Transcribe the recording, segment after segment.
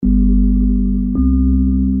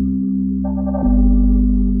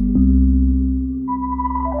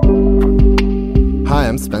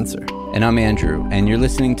Spencer. And I'm Andrew, and you're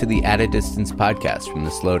listening to the At a Distance podcast from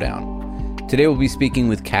The Slowdown. Today we'll be speaking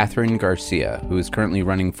with Catherine Garcia, who is currently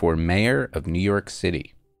running for mayor of New York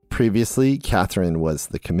City. Previously, Catherine was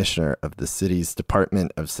the commissioner of the city's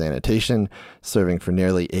Department of Sanitation, serving for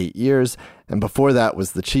nearly 8 years, and before that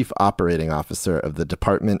was the chief operating officer of the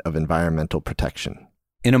Department of Environmental Protection.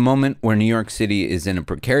 In a moment where New York City is in a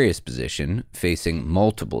precarious position, facing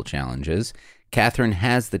multiple challenges, Catherine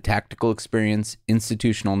has the tactical experience,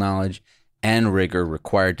 institutional knowledge, and rigor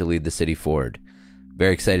required to lead the city forward.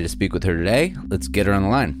 Very excited to speak with her today. Let's get her on the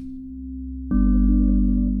line.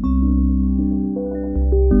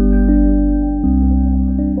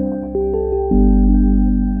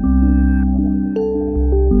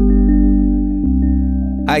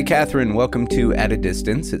 Hi, Catherine. Welcome to At a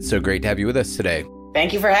Distance. It's so great to have you with us today.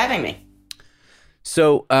 Thank you for having me.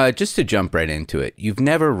 So just to jump right into it, you've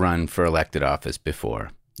never run for elected office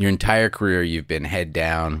before. Your entire career, you've been head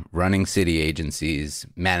down, running city agencies,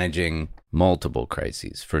 managing multiple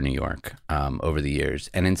crises for New York over the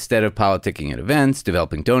years. And instead of politicking at events,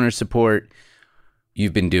 developing donor support,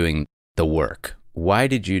 you've been doing the work. Why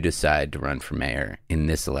did you decide to run for mayor in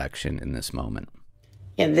this election, in this moment?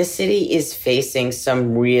 Yeah, the city is facing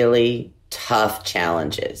some really tough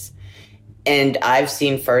challenges. And I've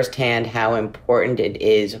seen firsthand how important it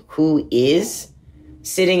is who is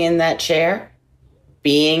sitting in that chair,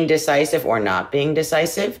 being decisive or not being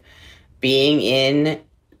decisive, being in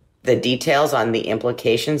the details on the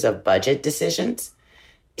implications of budget decisions.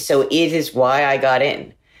 So it is why I got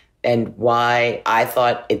in and why I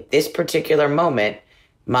thought at this particular moment,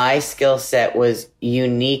 my skill set was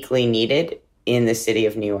uniquely needed in the city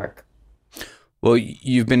of New York. Well,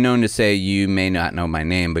 you've been known to say you may not know my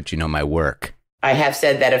name, but you know my work. I have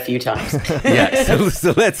said that a few times. Yeah,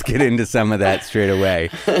 so let's get into some of that straight away.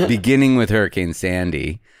 Beginning with Hurricane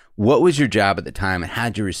Sandy, what was your job at the time and how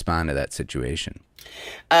did you respond to that situation?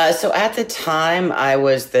 So at the time, I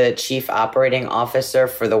was the chief operating officer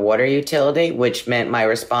for the water utility, which meant my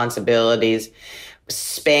responsibilities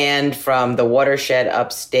spanned from the watershed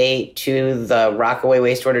upstate to the Rockaway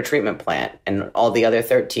wastewater treatment plant and all the other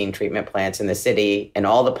 13 treatment plants in the city and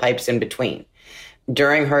all the pipes in between.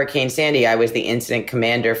 During Hurricane Sandy, I was the incident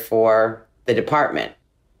commander for the department,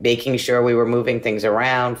 making sure we were moving things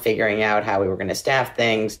around, figuring out how we were going to staff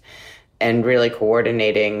things, and really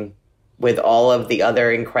coordinating with all of the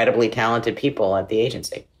other incredibly talented people at the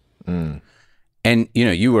agency. Mm. And, you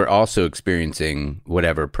know, you were also experiencing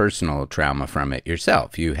whatever personal trauma from it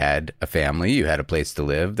yourself. You had a family, you had a place to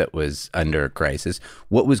live that was under a crisis.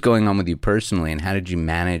 What was going on with you personally, and how did you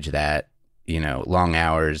manage that, you know, long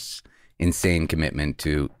hours, insane commitment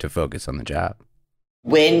to focus on the job?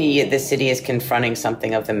 When the city is confronting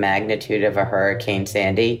something of the magnitude of a Hurricane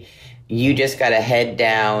Sandy, you just got to head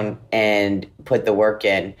down and put the work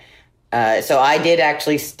in. So I did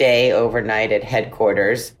actually stay overnight at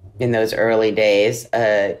headquarters in those early days.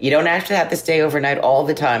 You don't actually have to stay overnight all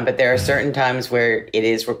the time, but there are certain times where it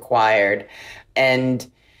is required. And,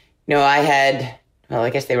 you know, I had, well,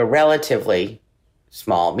 I guess they were relatively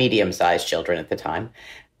small, medium-sized children at the time.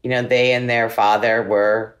 You know, they and their father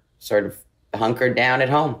were sort of hunkered down at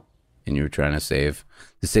home. And you were trying to save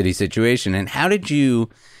the city situation. And how did you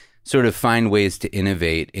sort of find ways to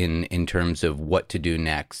innovate in terms of what to do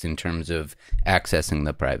next, in terms of accessing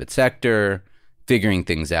the private sector, figuring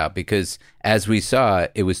things out? Because as we saw,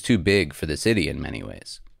 it was too big for the city in many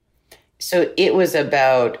ways. So it was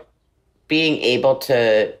about being able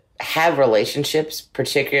to have relationships,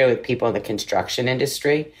 particularly with people in the construction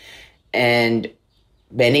industry. And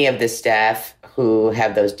many of the staff who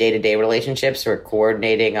have those day-to-day relationships were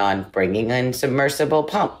coordinating on bringing in submersible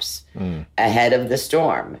pumps ahead of the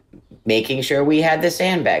storm, making sure we had the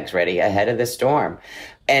sandbags ready ahead of the storm.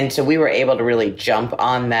 And so we were able to really jump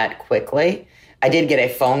on that quickly. I did get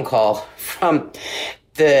a phone call from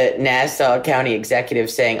the Nassau County executive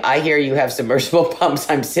saying, I hear you have submersible pumps.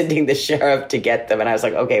 I'm sending the sheriff to get them. And I was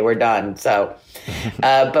like, okay, we're done. So,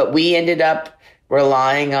 but we ended up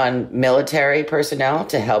relying on military personnel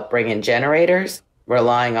to help bring in generators,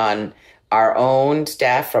 relying on our own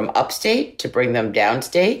staff from upstate to bring them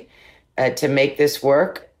downstate to make this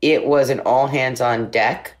work. It was an all hands on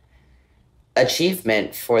deck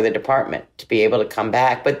achievement for the department to be able to come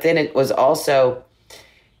back. But then it was also,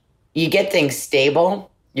 you get things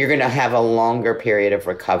stable, you're going to have a longer period of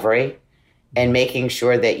recovery, and making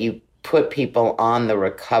sure that you put people on the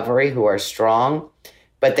recovery who are strong,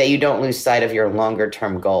 but that you don't lose sight of your longer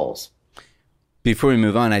term goals. Before we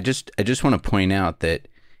move on, I just want to point out that,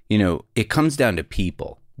 you know, it comes down to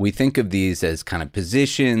people. We think of these as kind of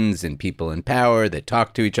positions and people in power that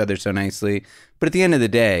talk to each other so nicely. But at the end of the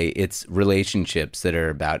day, it's relationships that are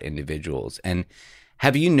about individuals. And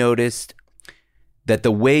have you noticed that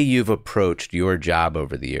the way you've approached your job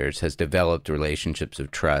over the years has developed relationships of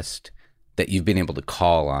trust that you've been able to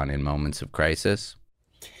call on in moments of crisis?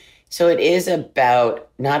 So it is about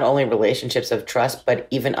not only relationships of trust, but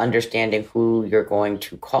even understanding who you're going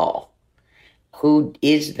to call. Who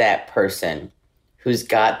is that person who's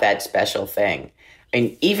got that special thing?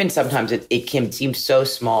 And even sometimes it can seem so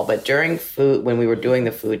small, but during when we were doing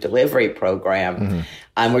the food delivery program,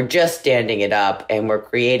 we're just standing it up and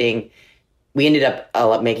we ended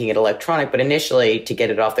up making it electronic, but initially to get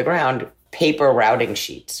it off the ground, paper routing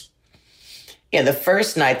sheets. Yeah, the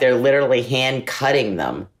first night they're literally hand cutting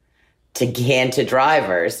them to hand to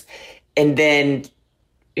drivers. And then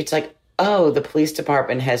it's like, oh, the police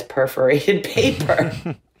department has perforated paper.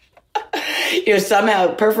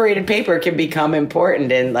 Somehow perforated paper can become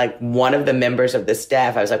important. And like one of the members of the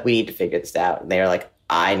staff, I was like, we need to figure this out. And they were like,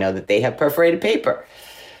 I know that they have perforated paper.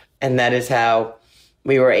 And that is how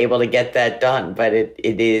we were able to get that done. But it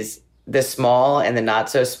is the small and the not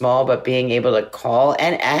so small, but being able to call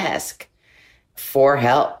and ask for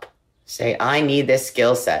help. Say, I need this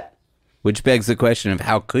skill set. Which begs the question of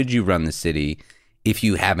how could you run the city if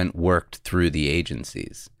you haven't worked through the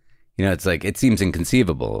agencies? It's like, it seems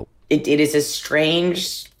inconceivable. It is a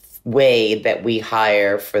strange way that we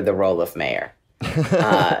hire for the role of mayor.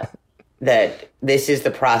 That this is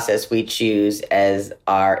the process we choose as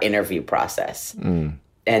our interview process. And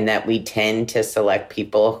that we tend to select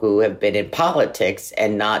people who have been in politics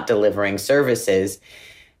and not delivering services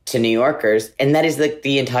to New Yorkers. And that is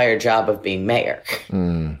the entire job of being mayor.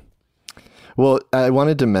 Well, I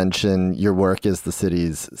wanted to mention your work as the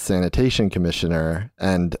city's sanitation commissioner.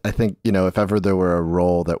 And I think, if ever there were a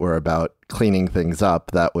role that were about cleaning things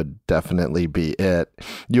up, that would definitely be it.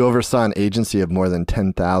 You oversaw an agency of more than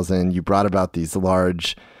 10,000. You brought about these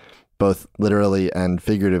large, both literally and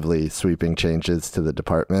figuratively, sweeping changes to the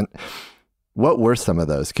department. What were some of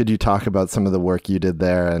those? Could you talk about some of the work you did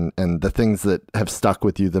there and the things that have stuck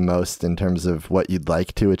with you the most in terms of what you'd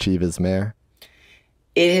like to achieve as mayor?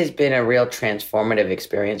 It has been a real transformative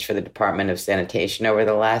experience for the Department of Sanitation over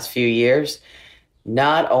the last few years.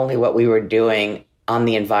 Not only what we were doing on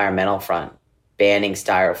the environmental front, banning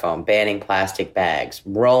styrofoam, banning plastic bags,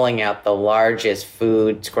 rolling out the largest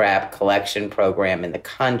food scrap collection program in the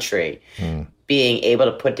country, being able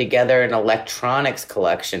to put together an electronics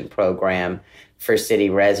collection program for city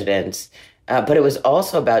residents. But it was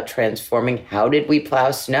also about transforming how did we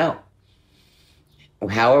plow snow?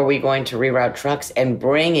 How are we going to reroute trucks and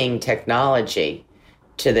bringing technology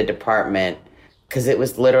to the department? Because it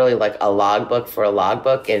was literally like a logbook for a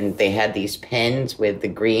logbook, and they had these pens with the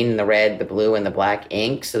green, the red, the blue, and the black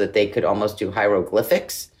ink so that they could almost do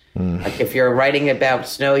hieroglyphics. Like if you're writing about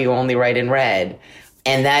snow, you only write in red.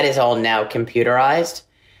 And that is all now computerized.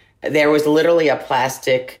 There was literally a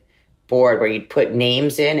plastic board where you'd put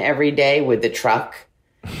names in every day with the truck,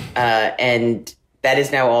 and that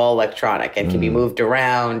is now all electronic and can be moved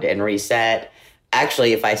around and reset.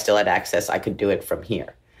 Actually, if I still had access, I could do it from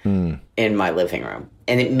here in my living room.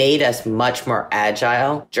 And it made us much more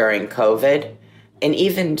agile during COVID. And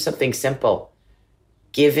even something simple,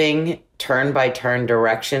 giving turn-by-turn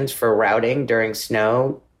directions for routing during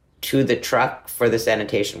snow to the truck for the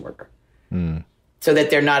sanitation worker. So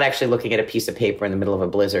that they're not actually looking at a piece of paper in the middle of a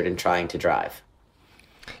blizzard and trying to drive.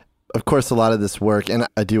 Of course, a lot of this work, and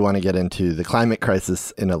I do want to get into the climate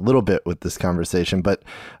crisis in a little bit with this conversation, but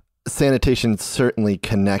sanitation certainly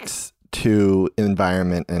connects to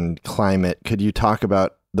environment and climate. Could you talk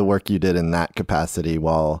about the work you did in that capacity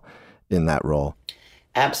while in that role?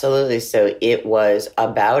 Absolutely. So it was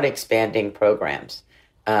about expanding programs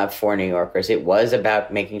for New Yorkers. It was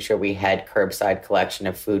about making sure we had curbside collection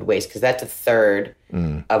of food waste, because that's a third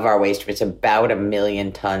of our waste. It's about 1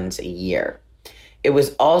 million tons a year. It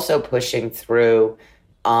was also pushing through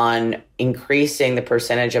on increasing the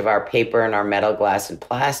percentage of our paper and our metal, glass, and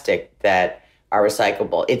plastic that are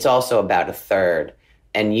recyclable. It's also about a third.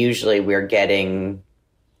 And usually we're getting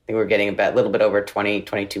about a little bit over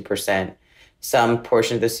 22%. Some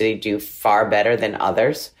portions of the city do far better than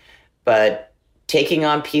others. But taking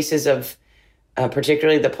on pieces of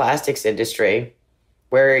particularly the plastics industry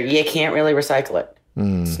where you can't really recycle it.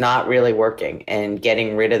 It's not really working, and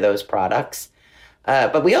getting rid of those products.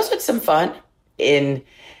 But we also had some fun in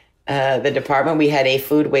the department. We had a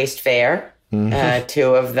food waste fair, 2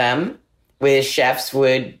 of them, where chefs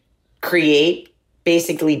would create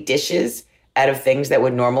basically dishes out of things that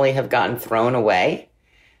would normally have gotten thrown away.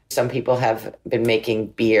 Some people have been making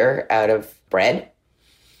beer out of bread.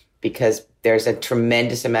 because there's a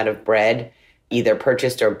tremendous amount of bread either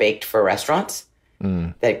purchased or baked for restaurants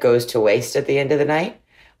that goes to waste at the end of the night.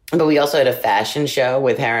 But we also had a fashion show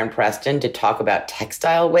with Heron Preston to talk about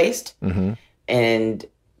textile waste and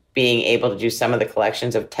being able to do some of the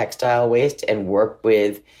collections of textile waste and work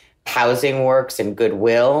with Housing Works and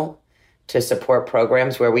Goodwill to support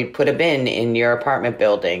programs where we'd put a bin in your apartment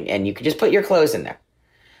building and you could just put your clothes in there.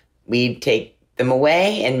 We'd take them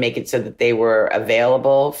away and make it so that they were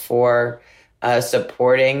available for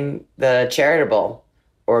supporting the charitable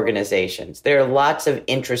organizations. There are lots of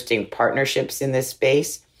interesting partnerships in this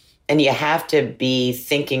space, and you have to be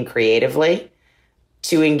thinking creatively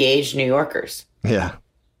to engage New Yorkers. Yeah.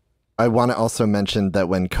 I want to also mention that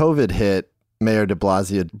when COVID hit, Mayor de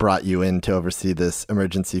Blasio brought you in to oversee this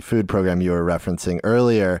emergency food program you were referencing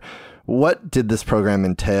earlier. What did this program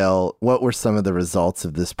entail? What were some of the results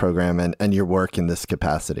of this program and your work in this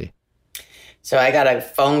capacity? So I got a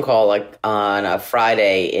phone call on a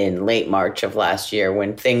Friday in late March of last year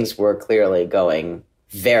when things were clearly going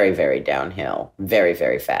very, very downhill, very,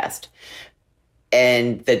 very fast.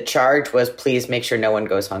 And the charge was, please make sure no one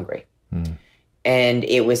goes hungry. And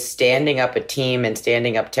it was standing up a team and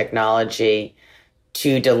standing up technology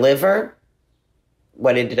to deliver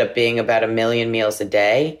what ended up being about 1 million meals a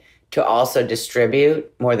day, to also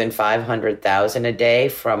distribute more than 500,000 a day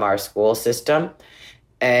from our school system.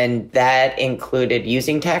 And that included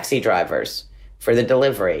using taxi drivers for the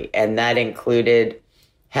delivery. And that included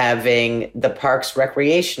having the park's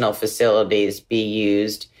recreational facilities be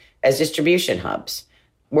used as distribution hubs,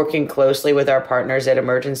 working closely with our partners at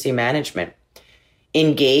Emergency Management,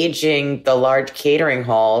 engaging the large catering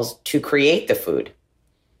halls to create the food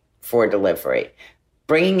for delivery,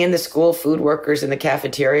 bringing in the school food workers in the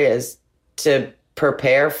cafeterias to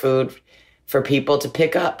prepare food for people to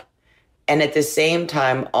pick up. And at the same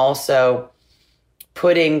time, also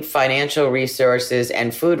putting financial resources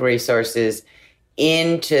and food resources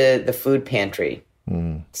into the food pantry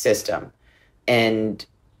system. And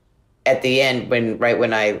at the end,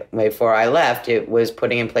 before I left, it was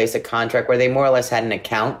putting in place a contract where they more or less had an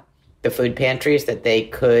account, the food pantries, that they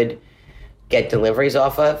could get deliveries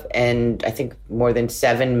off of. And I think more than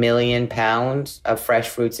 7 million pounds of fresh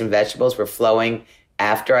fruits and vegetables were flowing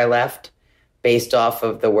after I left, based off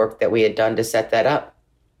of the work that we had done to set that up.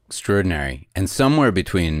 Extraordinary. And somewhere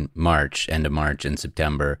between end of March and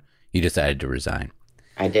September, you decided to resign.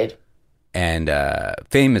 I did. And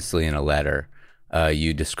famously in a letter,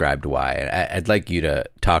 you described why. I'd like you to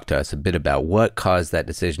talk to us a bit about what caused that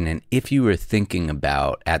decision, and if you were thinking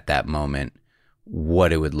about at that moment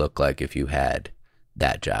what it would look like if you had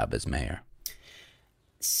that job as mayor.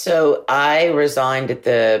 So I resigned at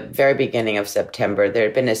the very beginning of September. There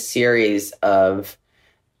had been a series of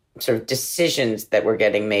sort of decisions that were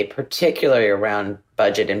getting made, particularly around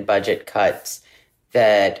budget and budget cuts,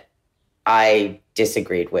 that I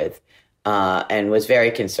disagreed with and was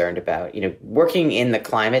very concerned about. You know, working in the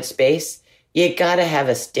climate space, you got to have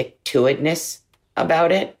a stick-to-itness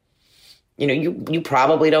about it. You know, you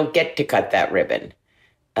probably don't get to cut that ribbon.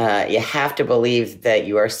 You have to believe that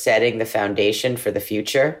you are setting the foundation for the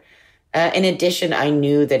future. In addition, I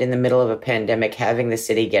knew that in the middle of a pandemic, having the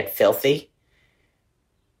city get filthy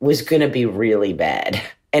was going to be really bad.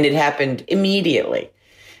 And it happened immediately.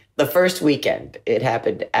 The first weekend, it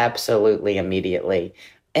happened absolutely immediately.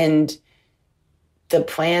 And the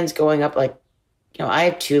plans going up, like, you know, I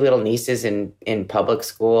have 2 little nieces in public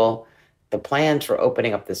school. The plans for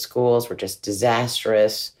opening up the schools were just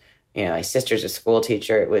disastrous. You know, my sister's a school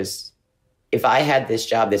teacher. It was, if I had this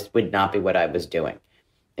job, this would not be what I was doing.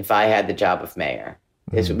 If I had the job of mayor,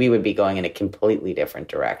 we would be going in a completely different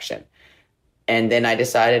direction. And then I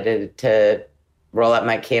decided to roll out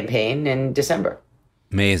my campaign in December.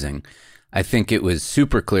 Amazing. I think it was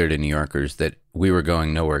super clear to New Yorkers that we were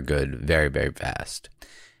going nowhere good very, very fast.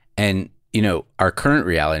 And, you know, our current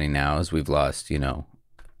reality now is we've lost, you know,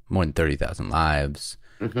 more than 30,000 lives,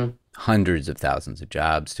 hundreds of thousands of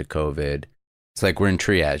jobs to COVID. It's like we're in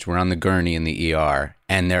triage. We're on the gurney in the ER,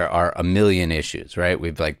 and there are a million issues, right?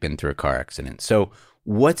 We've like been through a car accident. So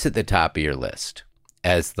what's at the top of your list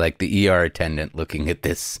as like the ER attendant looking at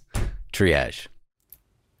this triage?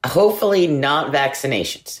 Hopefully not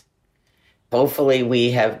vaccinations. Hopefully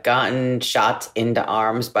we have gotten shots into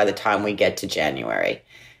arms by the time we get to January.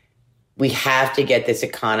 We have to get this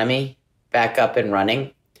economy back up and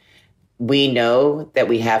running. We know that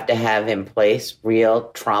we have to have in place real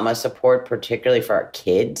trauma support, particularly for our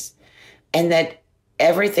kids, and that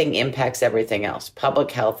everything impacts everything else.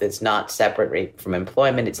 Public health is not separate from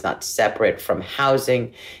employment. It's not separate from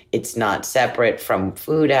housing. It's not separate from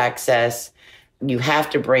food access. You have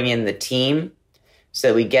to bring in the team so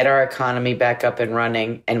that we get our economy back up and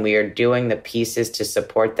running, and we are doing the pieces to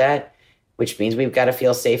support that, which means we've got to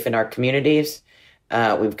feel safe in our communities.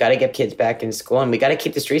 We've got to get kids back in school, and we got to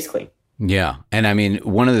keep the streets clean. Yeah. And I mean,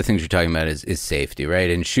 one of the things you're talking about is safety, right?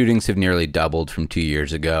 And shootings have nearly doubled from 2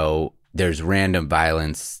 years ago. There's random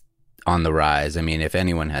violence on the rise. I mean, if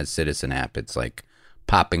anyone has Citizen App, it's like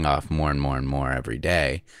popping off more and more and more every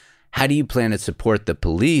day. How do you plan to support the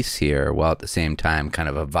police here while at the same time kind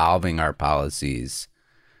of evolving our policies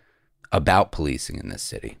about policing in this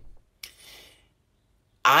city?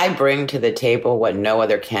 I bring to the table what no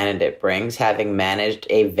other candidate brings, having managed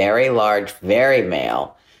a very large, very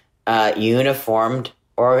male, uniformed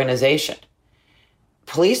organization.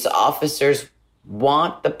 Police officers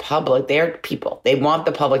want the public, they're people, they want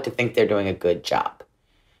the public to think they're doing a good job.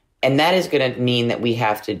 And that is going to mean that we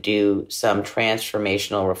have to do some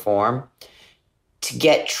transformational reform to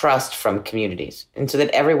get trust from communities, and so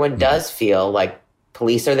that everyone does feel like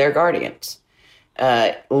police are their guardians.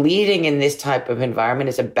 Leading in this type of environment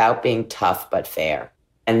is about being tough but fair.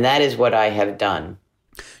 And that is what I have done.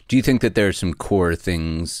 Do you think that there are some core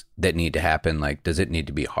things that need to happen? Like, does it need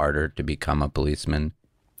to be harder to become a policeman?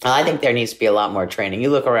 I think there needs to be a lot more training.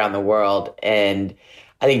 You look around the world, and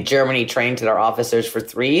I think Germany trained their officers for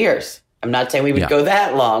 3 years. I'm not saying we would go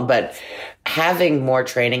that long, but having more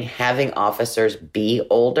training, having officers be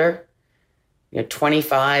older,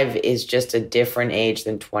 25 is just a different age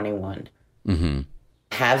than 21. Mm-hmm.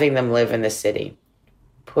 Having them live in the city,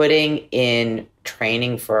 putting in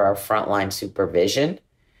training for our frontline supervision,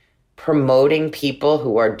 promoting people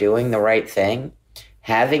who are doing the right thing,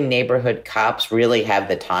 having neighborhood cops really have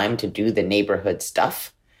the time to do the neighborhood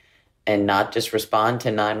stuff and not just respond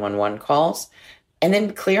to 911 calls, and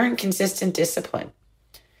then clear and consistent discipline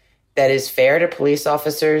that is fair to police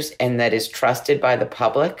officers and that is trusted by the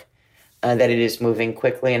public, that it is moving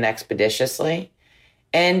quickly and expeditiously,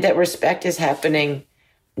 and that respect is happening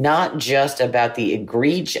not just about the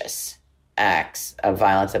egregious acts of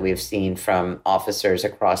violence that we've seen from officers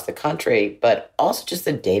across the country, but also just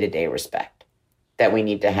the day-to-day respect that we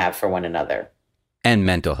need to have for one another. And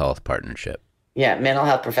mental health partnership. Yeah, mental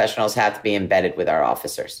health professionals have to be embedded with our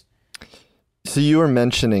officers. So you were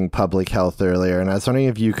mentioning public health earlier, and I was wondering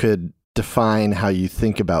if you could define how you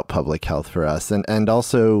think about public health for us, and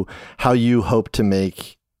also how you hope to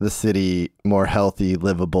make the city more healthy,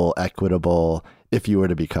 livable, equitable if you were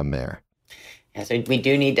to become mayor. Yeah, so we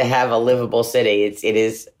do need to have a livable city. It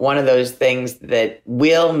is one of those things that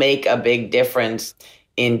will make a big difference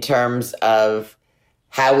in terms of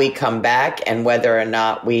how we come back and whether or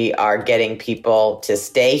not we are getting people to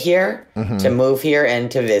stay here, to move here,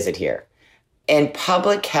 and to visit here. And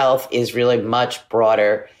public health is really much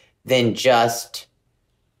broader than just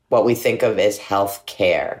what we think of as health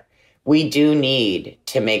care. We do need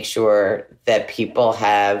to make sure that people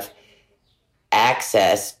have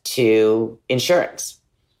access to insurance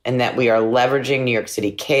and that we are leveraging New York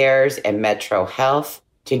City Cares and Metro Health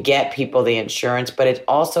to get people the insurance, but it's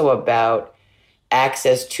also about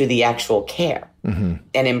access to the actual care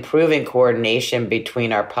and improving coordination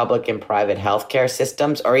between our public and private healthcare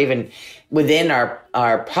systems, or even within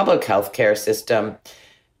our public healthcare system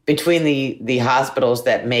between the hospitals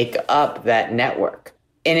that make up that network,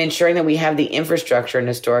 and ensuring that we have the infrastructure in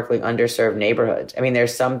historically underserved neighborhoods. I mean,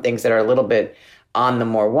 there's some things that are a little bit on the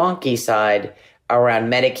more wonky side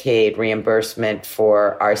around Medicaid reimbursement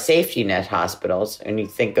for our safety net hospitals. And you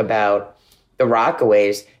think about the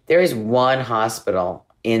Rockaways, there is one hospital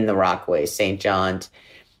in the Rockaways, St. John's,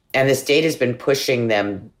 and the state has been pushing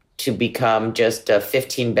them to become just a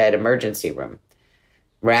 15-bed emergency room.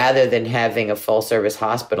 Rather than having a full-service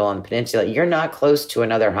hospital on the peninsula, you're not close to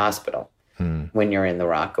another hospital when you're in the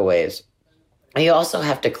Rockaways. And you also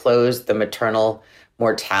have to close the maternal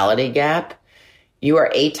mortality gap. You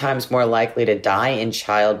are 8 times more likely to die in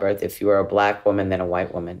childbirth if you are a Black woman than a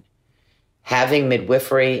white woman. Having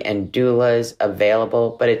midwifery and doulas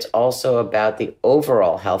available, but it's also about the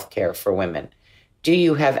overall health care for women. Do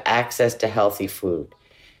you have access to healthy food?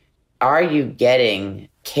 Are you getting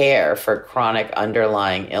care for chronic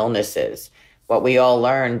underlying illnesses? What we all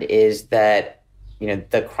learned is that,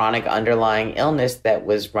 the chronic underlying illness that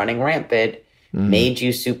was running rampant made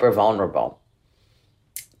you super vulnerable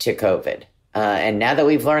to COVID. And now that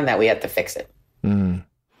we've learned that, we have to fix it. On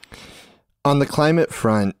the climate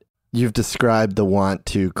front, you've described the want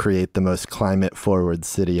to create the most climate-forward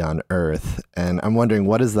city on Earth. And I'm wondering,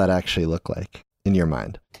 what does that actually look like in your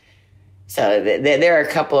mind? So there are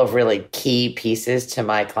a couple of really key pieces to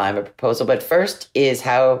my climate proposal. But first is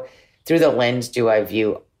how, through the lens, do I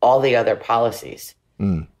view all the other policies?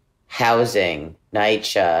 Housing,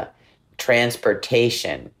 NYCHA,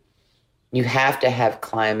 transportation. You have to have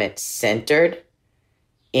climate centered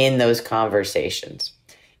in those conversations.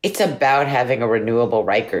 It's about having a renewable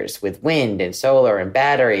Rikers with wind and solar and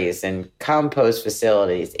batteries and compost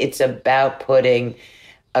facilities. It's about putting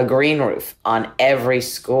a green roof on every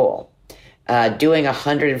school, doing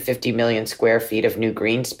 150 million square feet of new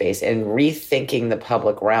green space and rethinking the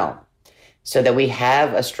public realm so that we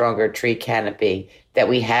have a stronger tree canopy, that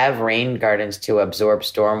we have rain gardens to absorb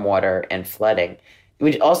stormwater and flooding,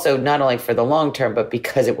 which also not only for the long term, but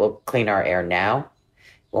because it will clean our air now,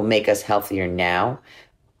 will make us healthier now,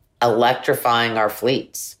 electrifying our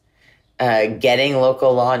fleets, getting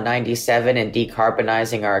local law 97 and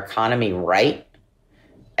decarbonizing our economy right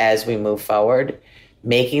as we move forward,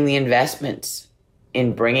 making the investments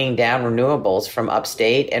in bringing down renewables from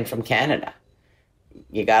upstate and from Canada.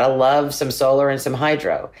 You got to love some solar and some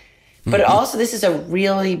hydro. But also, this is a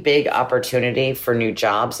really big opportunity for new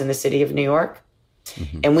jobs in the city of New York.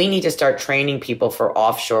 And we need to start training people for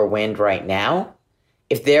offshore wind right now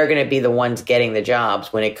if they're going to be the ones getting the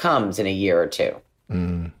jobs when it comes in a year or two.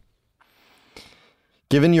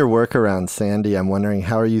 Given your work around Sandy, I'm wondering,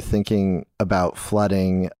 how are you thinking about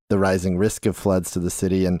flooding, the rising risk of floods to the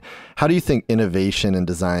city, and how do you think innovation and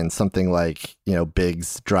design, something like,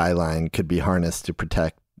 Big's Dryline, could be harnessed to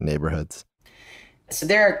protect neighborhoods? So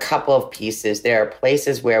there are a couple of pieces. There are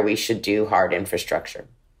places where we should do hard infrastructure.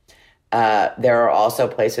 There are also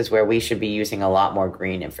places where we should be using a lot more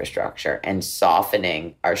green infrastructure and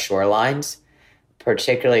softening our shorelines,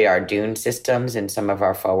 particularly our dune systems in some of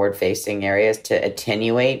our forward-facing areas to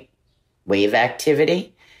attenuate wave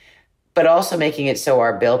activity, but also making it so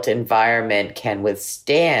our built environment can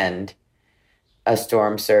withstand a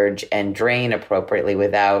storm surge and drain appropriately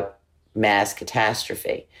without mass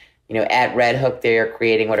catastrophe. At Red Hook, they are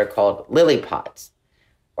creating what are called lily pods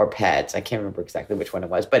or pads. I can't remember exactly which one it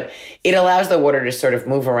was, but it allows the water to sort of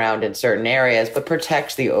move around in certain areas, but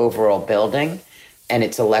protects the overall building and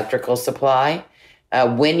its electrical supply.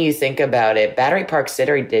 When you think about it, Battery Park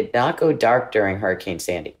City did not go dark during Hurricane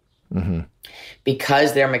Sandy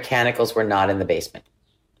because their mechanicals were not in the basement.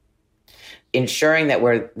 Ensuring that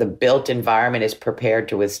where the built environment is prepared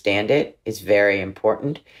to withstand it is very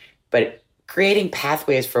important, but creating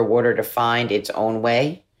pathways for water to find its own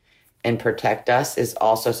way and protect us is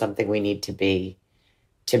also something we need to be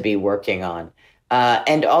working on.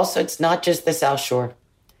 And also, it's not just the South Shore.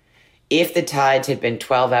 If the tides had been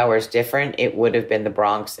 12 hours different, it would have been the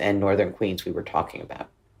Bronx and northern Queens we were talking about.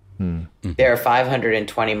 There are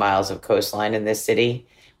 520 miles of coastline in this city.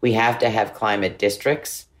 We have to have climate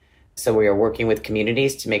districts. So we are working with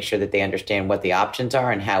communities to make sure that they understand what the options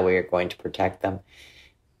are and how we are going to protect them.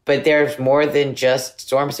 But there's more than just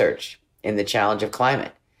storm surge in the challenge of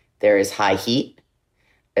climate. There is high heat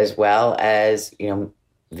as well as,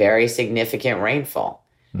 very significant rainfall.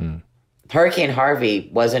 Hurricane Harvey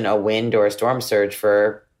wasn't a wind or a storm surge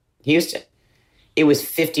for Houston. It was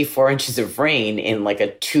 54 inches of rain in like a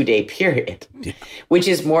 2-day period, which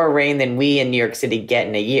is more rain than we in New York City get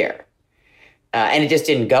in a year. And it just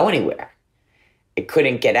didn't go anywhere. It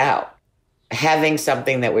couldn't get out. Having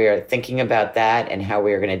something that we are thinking about that and how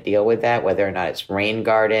we are going to deal with that, whether or not it's rain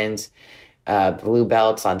gardens, blue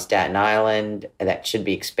belts on Staten Island that should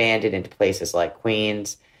be expanded into places like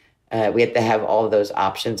Queens. We have to have all of those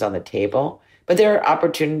options on the table. But there are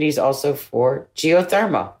opportunities also for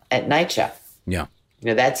geothermal at NYCHA. Yeah.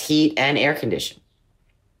 That's heat and air conditioning.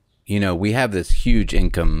 We have this huge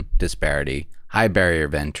income disparity, high barrier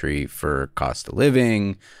of entry for cost of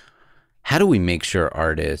living. How do we make sure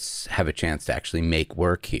artists have a chance to actually make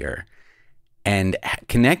work here? And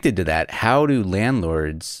connected to that, how do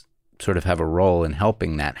landlords sort of have a role in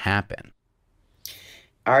helping that happen?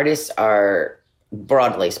 Artists are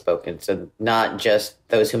broadly spoken, so not just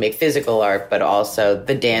those who make physical art, but also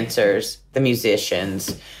the dancers, the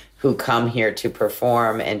musicians who come here to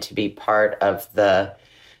perform and to be part of the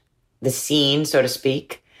scene, so to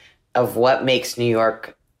speak, of what makes New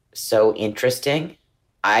York so interesting.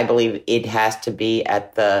 I believe it has to be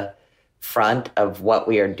at the front of what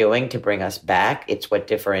we are doing to bring us back. It's what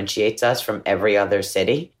differentiates us from every other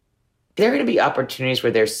city. There are going to be opportunities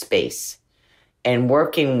where there's space, and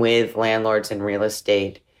working with landlords and real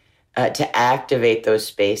estate to activate those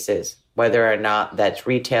spaces, whether or not that's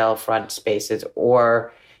retail front spaces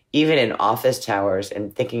or even in office towers,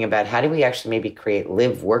 and thinking about how do we actually maybe create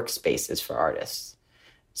live workspaces for artists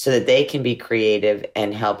so that they can be creative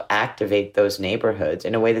and help activate those neighborhoods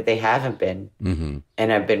in a way that they haven't been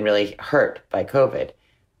and have been really hurt by COVID.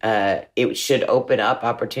 It should open up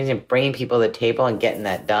opportunities, and bringing people to the table and getting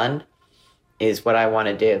that done is what I want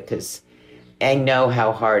to do, because I know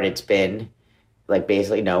how hard it's been like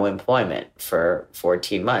basically no employment for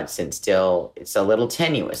 14 months, and still it's a little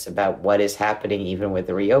tenuous about what is happening even with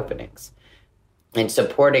the reopenings. And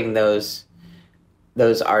supporting those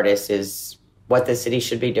artists is what the city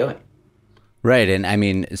should be doing. Right. And I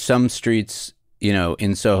mean, some streets,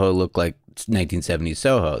 in Soho look like 1970s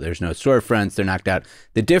Soho. There's no storefronts. They're knocked out.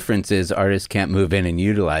 The difference is artists can't move in and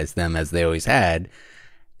utilize them as they always had.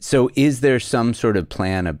 So is there some sort of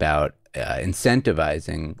plan about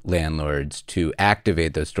incentivizing landlords to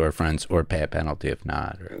activate those storefronts or pay a penalty if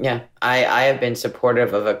not? Yeah, I have been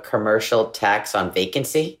supportive of a commercial tax on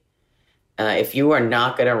vacancy. If you are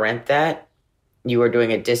not going to rent that, you are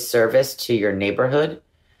doing a disservice to your neighborhood.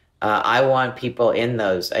 I want people in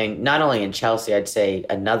those. I mean, not only in Chelsea, I'd say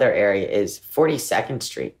another area is 42nd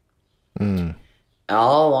Street.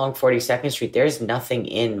 All along 42nd Street, there's nothing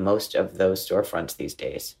in most of those storefronts these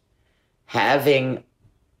days. Having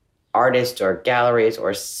artists or galleries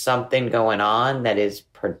or something going on that is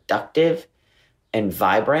productive and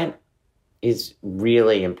vibrant is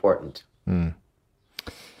really important.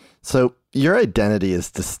 So your identity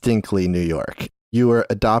is distinctly New York. You were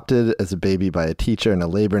adopted as a baby by a teacher and a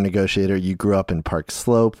labor negotiator. You grew up in Park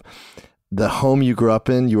Slope. The home you grew up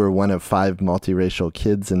in, you were one of 5 multiracial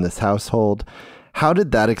kids in this household. How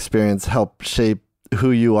did that experience help shape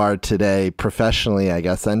who you are today, professionally, I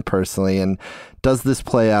guess, and personally? And does this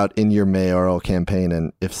play out in your mayoral campaign?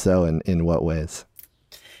 And if so, in what ways?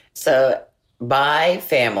 So my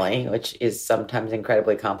family, which is sometimes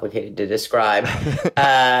incredibly complicated to describe,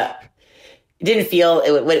 didn't feel,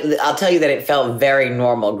 I'll tell you that it felt very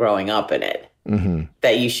normal growing up in it.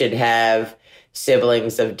 That you should have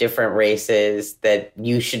siblings of different races, that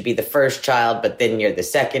you should be the first child, but then you're the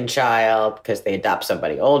second child because they adopt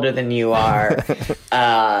somebody older than you are.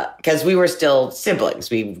 Because we were still siblings.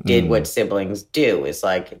 We did what siblings do. It's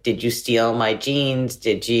like, did you steal my jeans?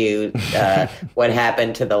 Did you, what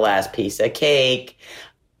happened to the last piece of cake?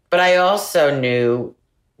 But I also knew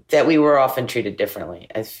that we were often treated differently.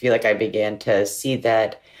 I feel like I began to see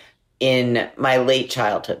that in my late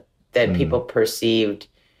childhood, that people perceived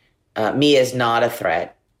me as not a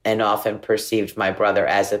threat and often perceived my brother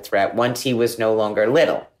as a threat once he was no longer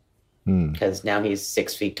little, because now he's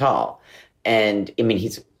 6 feet tall. And I mean,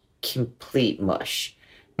 he's complete mush,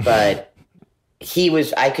 but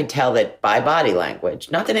I could tell that by body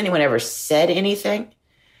language, not that anyone ever said anything.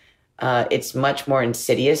 It's much more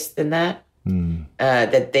insidious than that,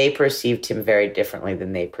 that they perceived him very differently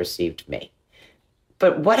than they perceived me.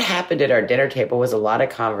 But what happened at our dinner table was a lot of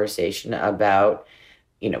conversation about,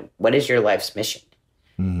 what is your life's mission?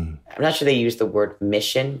 I'm not sure they used the word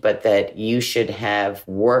mission, but that you should have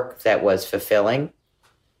work that was fulfilling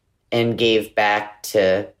and gave back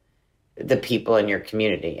to the people in your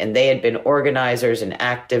community. And they had been organizers and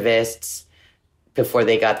activists before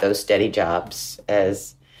they got those steady jobs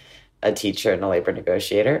as a teacher and a labor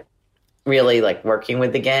negotiator, really like working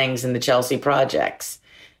with the gangs and the Chelsea projects.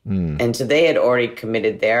 And so they had already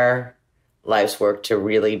committed their life's work to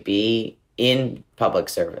really be in public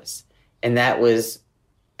service. And that was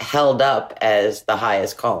held up as the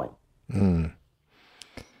highest calling.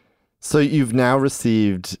 So you've now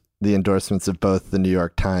received the endorsements of both the New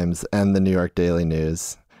York Times and the New York Daily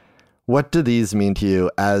News. What do these mean to you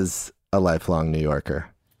as a lifelong New Yorker?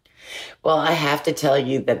 Well, I have to tell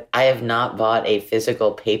you that I have not bought a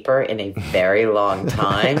physical paper in a very long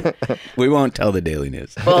time. We won't tell the Daily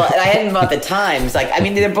News. Well, I hadn't bought the Times. I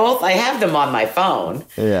have them on my phone.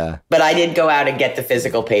 Yeah. But I did go out and get the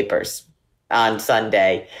physical papers on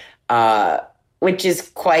Sunday, which is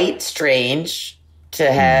quite strange to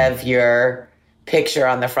have your picture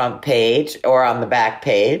on the front page or on the back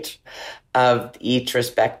page of each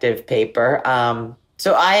respective paper.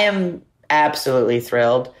 So I am absolutely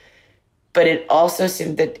thrilled. But it also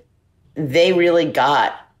seemed that they really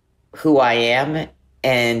got who I am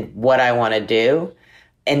and what I want to do,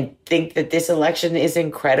 and think that this election is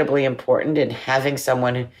incredibly important, and having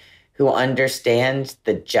someone who understands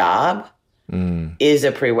the job is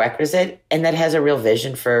a prerequisite, and that has a real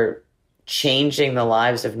vision for changing the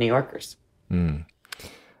lives of New Yorkers. I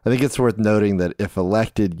think it's worth noting that if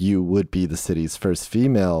elected, you would be the city's first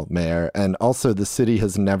female mayor. And also the city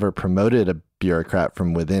has never promoted a bureaucrat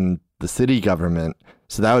from within the city government.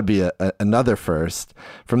 So that would be another first.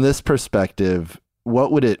 From this perspective,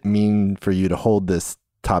 what would it mean for you to hold this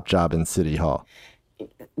top job in City Hall?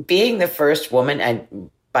 Being the first woman, and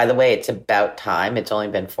by the way, it's about time. It's only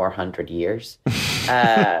been 400 years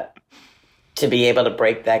to be able to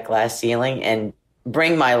break that glass ceiling and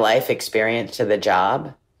bring my life experience to the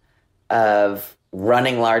job of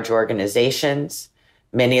running large organizations,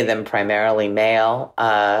 many of them primarily male,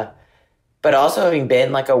 but also having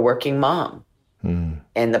been like a working mom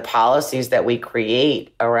and the policies that we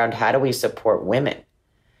create around how do we support women.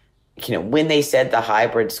 When they said the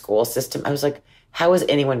hybrid school system, I was like, how is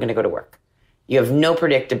anyone going to go to work? You have no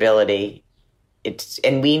predictability.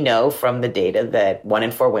 And we know from the data that 1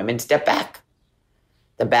 in 4 women step back.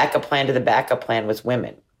 The backup plan to the backup plan was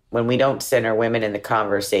women. When we don't center women in the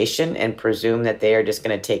conversation and presume that they are just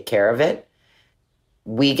going to take care of it,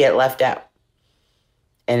 we get left out.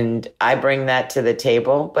 And I bring that to the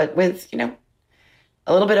table, but with,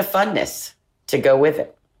 a little bit of funness to go with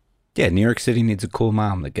it. Yeah, New York City needs a cool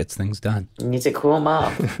mom that gets things done. It needs a cool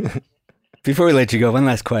mom. Before we let you go, one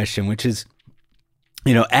last question, which is,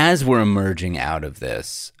 as we're emerging out of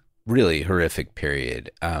this really horrific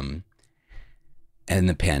period, and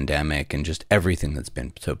the pandemic and just everything that's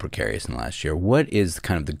been so precarious in the last year, what is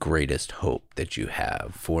kind of the greatest hope that you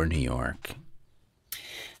have for New York?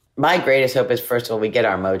 My greatest hope is, first of all, we get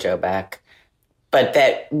our mojo back. But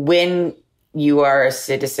that when you are a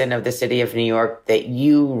citizen of the city of New York, that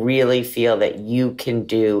you really feel that you can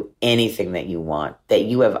do anything that you want, that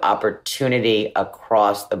you have opportunity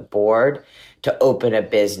across the board to open a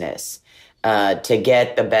business, to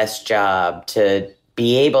get the best job, to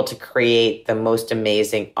be able to create the most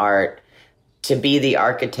amazing art, to be the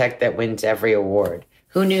architect that wins every award.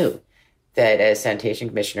 Who knew that as sanitation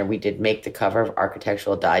commissioner, we did make the cover of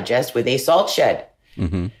Architectural Digest with a salt shed?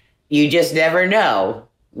 Mm-hmm. You just never know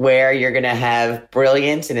where you're going to have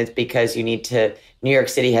brilliance, and it's because New York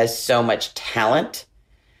City has so much talent.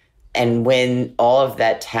 And when all of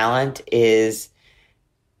that talent is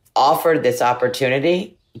offered this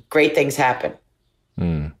opportunity, great things happen.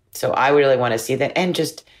 So I really want to see that. And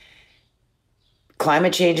just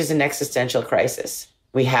climate change is an existential crisis.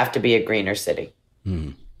 We have to be a greener city.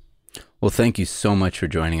 Well, thank you so much for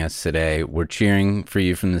joining us today. We're cheering for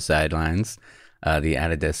you from the sidelines. The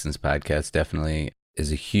At a Distance podcast definitely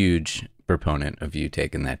is a huge proponent of you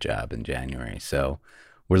taking that job in January. So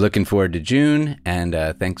we're looking forward to June, and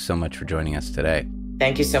thanks so much for joining us today.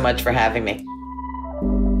 Thank you so much for having me.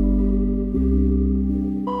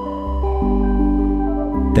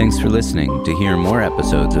 Thanks for listening. To hear more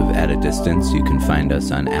episodes of At a Distance, you can find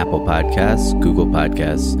us on Apple Podcasts, Google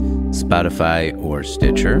Podcasts, Spotify, or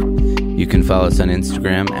Stitcher. You can follow us on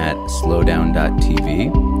Instagram at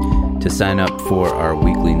slowdown.tv. To sign up for our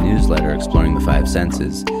weekly newsletter, Exploring the Five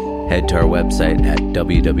Senses, head to our website at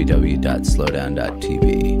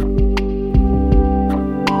www.slowdown.tv.